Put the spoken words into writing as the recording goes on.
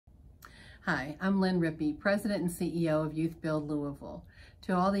Hi, I'm Lynn Rippy, President and CEO of YouthBuild Louisville.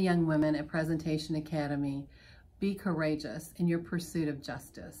 To all the young women at Presentation Academy, be courageous in your pursuit of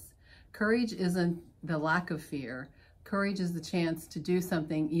justice. Courage isn't the lack of fear. Courage is the chance to do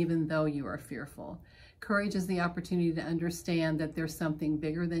something even though you are fearful. Courage is the opportunity to understand that there's something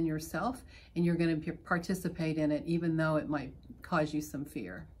bigger than yourself and you're going to participate in it even though it might cause you some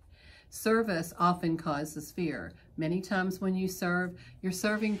fear. Service often causes fear. Many times when you serve, you're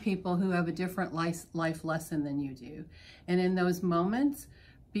serving people who have a different life lesson than you do. And in those moments,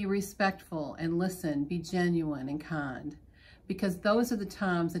 be respectful and listen, be genuine and kind. Because those are the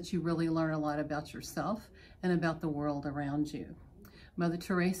times that you really learn a lot about yourself and about the world around you. Mother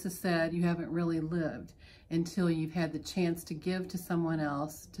Teresa said, you haven't really lived until you've had the chance to give to someone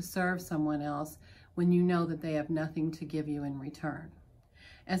else, to serve someone else, when you know that they have nothing to give you in return.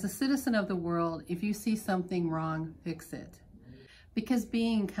 As a citizen of the world, if you see something wrong, fix it. Because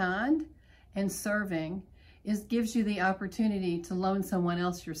being kind and serving gives you the opportunity to loan someone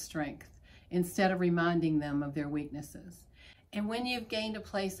else your strength instead of reminding them of their weaknesses. And when you've gained a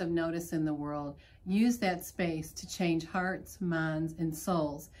place of notice in the world, use that space to change hearts, minds, and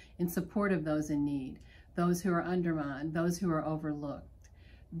souls in support of those in need, those who are undermined, those who are overlooked.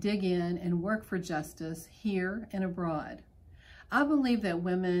 Dig in and work for justice here and abroad. I believe that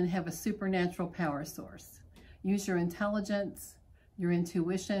women have a supernatural power source. Use your intelligence, your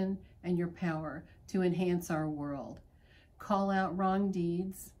intuition, and your power to enhance our world. Call out wrong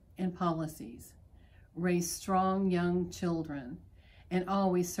deeds and policies. Raise strong young children, and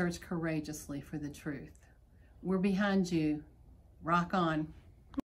always search courageously for the truth. We're behind you. Rock on.